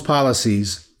all those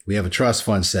policies, we have a trust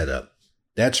fund set up.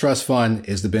 That trust fund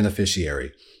is the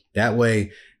beneficiary. That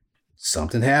way,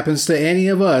 something happens to any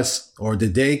of us, or the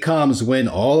day comes when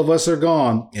all of us are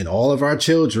gone and all of our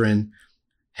children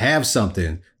have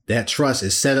something, that trust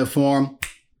is set up for them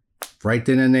right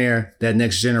then and there. That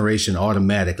next generation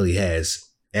automatically has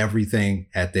everything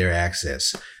at their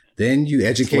access. Then you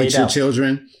educate your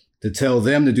children to tell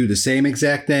them to do the same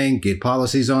exact thing, get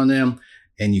policies on them,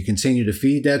 and you continue to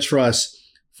feed that trust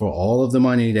for all of the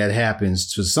money that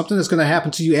happens to something that's going to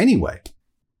happen to you anyway.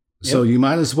 Yep. So you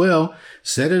might as well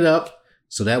set it up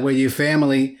so that way your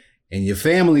family and your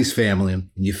family's family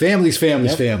and your family's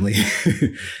family's family,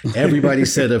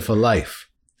 everybody's set up for life.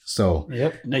 So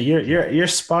no, you're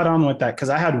spot on with that. Cause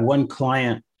I had one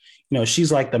client, she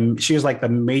was like the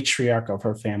matriarch of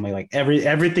her family. Like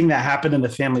everything that happened in the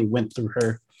family went through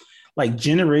her. Like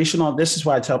generational. This is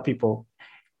why I tell people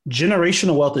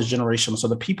generational wealth is generational. So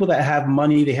the people that have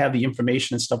money, they have the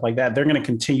information and stuff like that, they're going to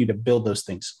continue to build those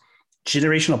things.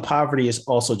 Generational poverty is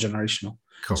also generational.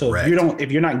 Correct. So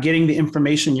if you're not getting the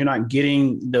information, you're not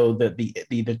getting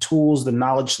the tools, the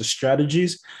knowledge, the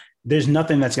strategies, there's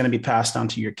nothing that's going to be passed on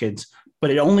to your kids. But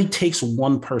it only takes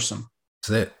one person.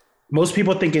 That's it. Most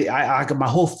people think my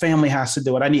whole family has to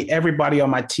do it. I need everybody on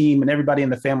my team and everybody in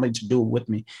the family to do it with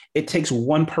me. It takes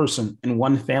one person in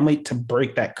one family to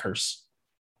break that curse.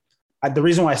 The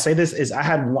reason why I say this is I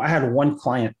had one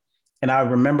client, and I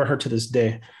remember her to this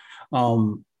day.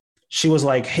 She was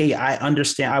like, hey, I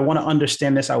understand. I want to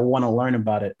understand this. I want to learn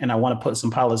about it. And I want to put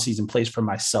some policies in place for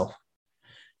myself.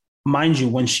 Mind you,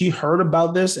 when she heard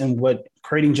about this and what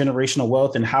creating generational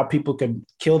wealth and how people could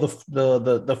kill the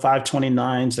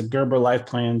 529s, the Gerber life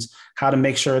plans, how to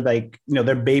make sure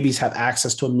their babies have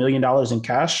access to $1 million in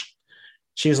cash.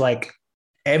 She was like,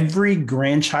 every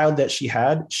grandchild that she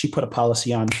had, she put a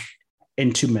policy on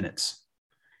in 2 minutes.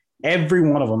 Every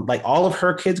one of them, like all of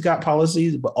her kids got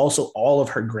policies, but also all of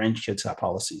her grandkids got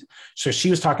policies. So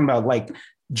she was talking about like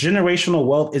generational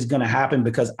wealth is going to happen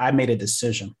because I made a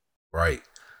decision. Right.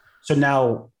 So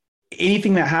now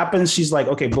anything that happens, she's like,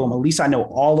 okay, boom, at least I know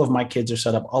all of my kids are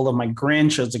set up. All of my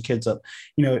grandchildren's kids up.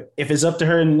 If it's up to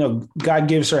her and God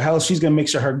gives her health, she's going to make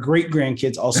sure her great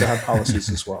grandkids also have policies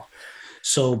as well.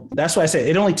 So that's why I say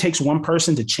it only takes one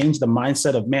person to change the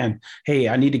mindset of, man, hey,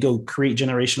 I need to go create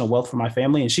generational wealth for my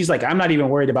family. And she's like, I'm not even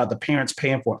worried about the parents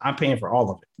paying for it. I'm paying for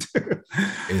all of it.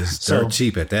 It's dirt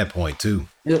cheap at that point too.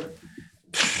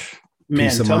 Man,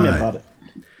 tell me about it.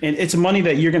 And it's money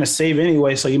that you're going to save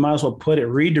anyway. So you might as well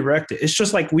redirect it. It's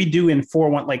just like we do in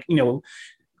 401, like,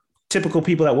 typical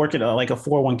people that work at like a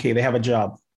 401k, they have a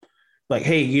job. Like,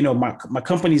 hey, my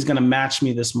company's going to match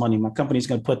me this money. My company's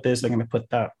going to put this, they're going to put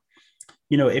that.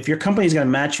 If your company's going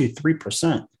to match you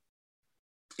 3%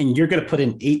 and you're going to put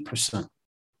in 8%,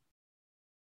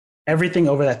 everything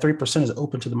over that 3% is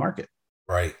open to the market.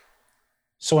 Right.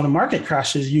 So when the market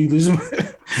crashes, you lose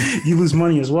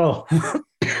money as well.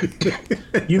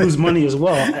 You lose money as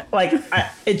well. Like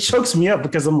it chokes me up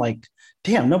because I'm like,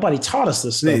 damn, nobody taught us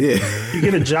this stuff. Yeah. You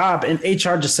get a job and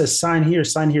HR just says, sign here,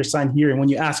 sign here, sign here. And when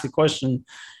you ask a question,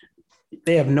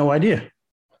 they have no idea.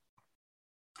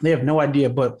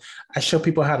 But I show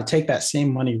people how to take that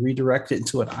same money, redirect it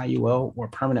into an IUL or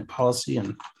permanent policy.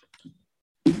 And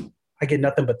I get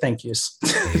nothing but thank yous.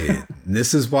 Yeah.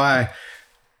 This is why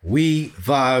we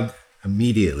vibed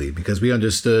immediately, because we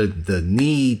understood the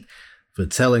need for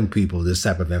telling people this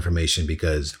type of information,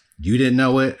 because you didn't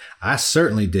know it. I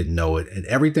certainly didn't know it. And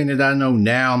everything that I know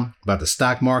now about the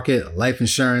stock market, life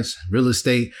insurance, real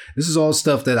estate, this is all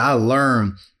stuff that I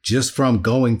learned just from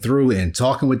going through and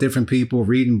talking with different people,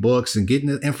 reading books and getting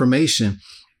the information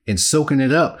and soaking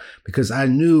it up, because I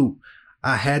knew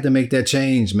I had to make that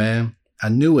change, man. I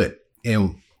knew it.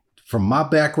 And from my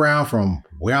background, from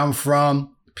where I'm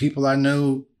from, people I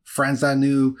knew, friends I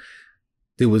knew,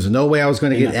 there was no way I was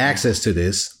going to get access to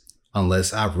this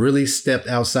unless I really stepped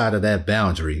outside of that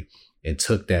boundary and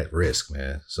took that risk,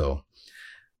 man. So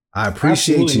I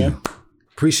appreciate you. Man.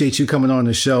 Appreciate you coming on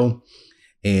the show.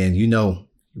 And you're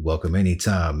welcome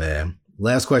anytime, man.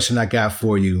 Last question I got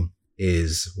for you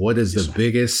is, what is the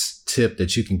biggest tip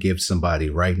that you can give somebody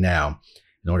right now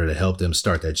in order to help them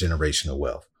start that generational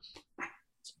wealth?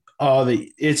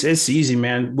 It's easy,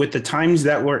 man. With the times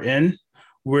that we're in,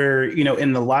 where,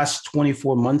 in the last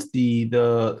 24 months,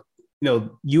 the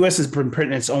U.S. has been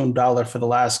printing its own dollar for the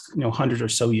last 100 or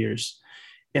so years.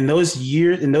 In those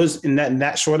years, in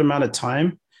that short amount of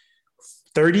time,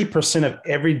 30% of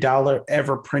every dollar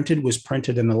ever printed was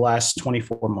printed in the last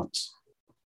 24 months.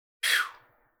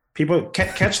 People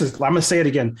catch this. I'm going to say it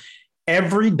again.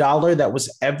 Every dollar that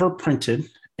was ever printed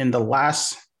in the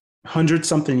last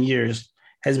 100-something years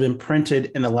has been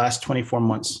printed in the last 24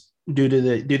 months due to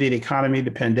the economy,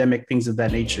 the pandemic, things of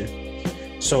that nature.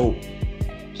 So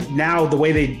now the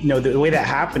way the way that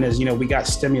happened is, we got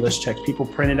stimulus checks. People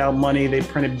printed out money. They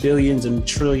printed billions and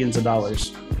trillions of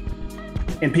dollars.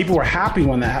 And people were happy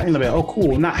when that happened. They're like, oh,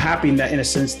 cool. Not happy in a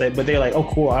sense but they're like, oh,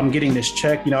 cool. I'm getting this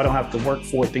check. I don't have to work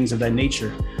for it, things of that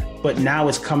nature. But now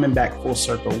it's coming back full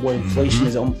circle, where inflation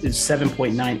is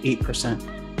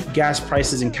 7.98%. Gas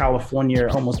prices in California are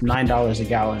almost $9 a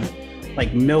gallon.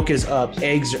 Like milk is up,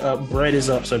 eggs are up, bread is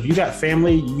up. So if you got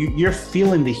family, you're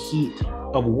feeling the heat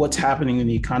of what's happening in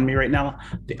the economy right now.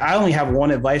 I only have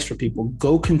one advice for people: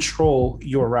 go control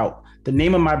your route. The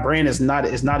name of my brand is not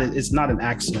an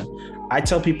accident. I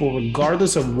tell people,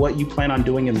 regardless of what you plan on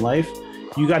doing in life,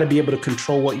 you got to be able to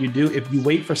control what you do. If you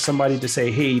wait for somebody to say,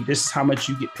 hey, this is how much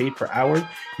you get paid per hour,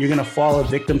 you're going to fall a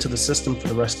victim to the system for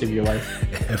the rest of your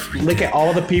life. Look at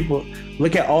all the people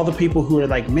who are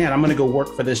like, man, I'm going to go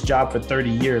work for this job for 30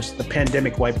 years. The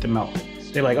pandemic wiped them out.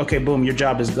 They're like, okay, boom, your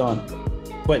job is gone.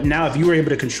 But now if you were able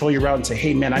to control your route and say,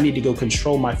 hey, man, I need to go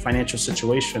control my financial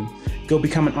situation, go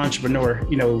become an entrepreneur,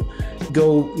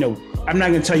 I'm not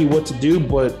going to tell you what to do,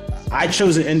 but I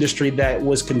chose an industry that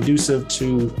was conducive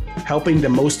to helping the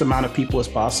most amount of people as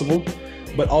possible,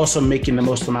 but also making the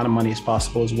most amount of money as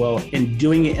possible as well, and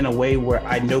doing it in a way where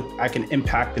I know I can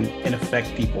impact and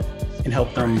affect people and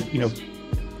help them,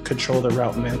 control their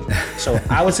route, man. So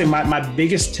I would say my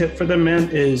biggest tip for them, man,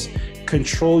 is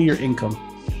control your income.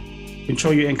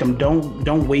 Control your income.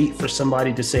 Don't wait for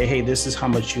somebody to say, hey, this is how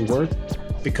much you're worth,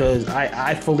 because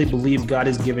I fully believe God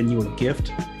has given you a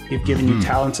gift. He's given you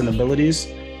talents and abilities.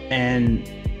 And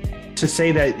to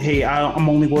say that, hey, I'm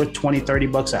only worth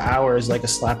 $20-30 an hour is like a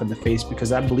slap in the face,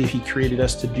 because I believe he created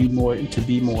us to do more and to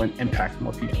be more and impact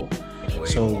more people.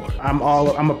 I'm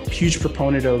a huge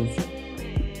proponent of,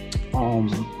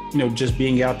 just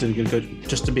being out there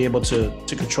just to be able to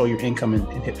control your income and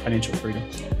hit financial freedom.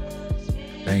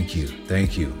 Thank you.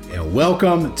 And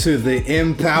welcome to the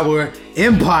Empower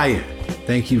Empire.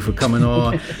 Thank you for coming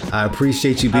on. I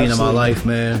appreciate you being in my life,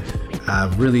 man. I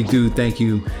really do. Thank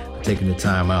you for taking the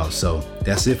time out. So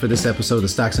that's it for this episode of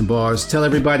Stocks and Bars. Tell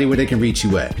everybody where they can reach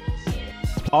you at.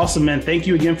 Awesome, man. Thank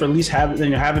you again for at least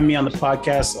having me on the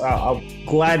podcast. I'll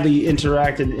gladly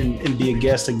interact and be a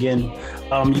guest again.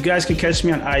 You guys can catch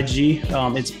me on IG.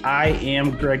 It's I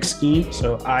am Greg Skeen.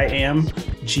 So I am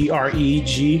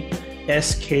GregSkeene.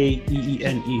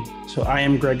 So I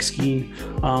am Greg Skeen.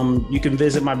 You can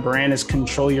visit my brand is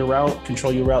Control Your Route,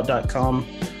 controlyourroute.com.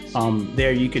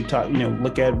 There you can talk,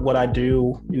 look at what I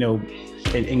do,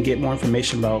 and get more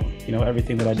information about,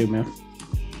 everything that I do, man.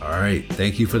 All right.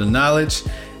 Thank you for the knowledge.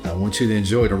 I want you to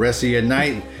enjoy the rest of your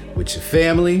night with your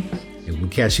family, and we'll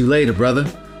catch you later, brother.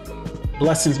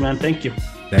 Blessings, man. Thank you.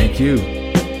 Thank you.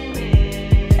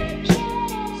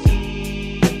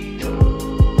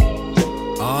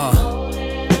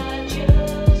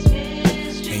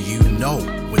 And you know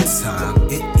what time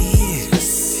it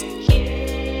is.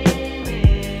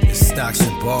 It's Stocks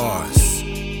and Bars.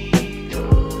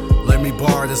 Let me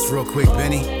borrow this real quick,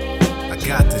 Benny. I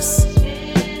got this.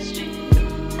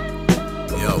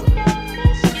 Yo,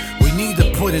 we need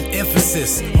to put an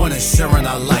emphasis on insuring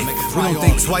our life. We don't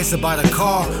think twice about a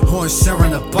car or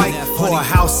insuring a bike or a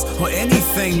house or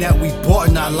anything that we bought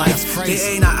in our life.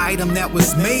 There ain't an item that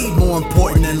was made more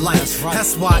important than life.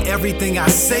 That's why everything I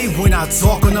say when I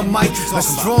talk on the mic, a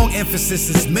strong emphasis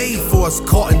is made for us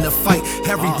caught in the fight.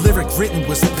 Every lyric written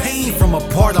was pain from a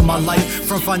part of my life.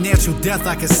 From financial death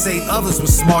I could save others with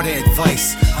smarter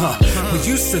advice. We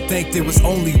used to think there was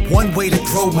only one way to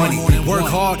grow money. Work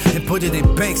hard and put it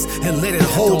in banks and let it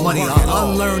hold money. I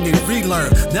unlearn and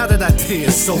relearn. Now that I did,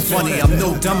 it's so funny. I'm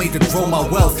no dummy to grow my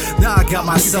wealth. Now I got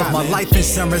myself my life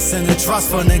insurance and a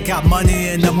trust fund, and got money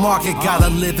in the market. Got a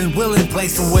living will in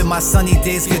place for when my sunny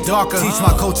days get darker. Teach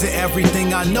my culture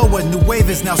everything I know. A new wave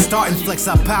is now starting. Flex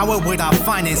our power with our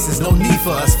finances. No need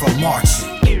for us for marching.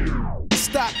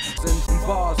 Stocks and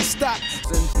bars, stocks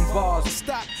and bars,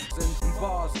 stocks and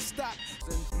bars, stocks.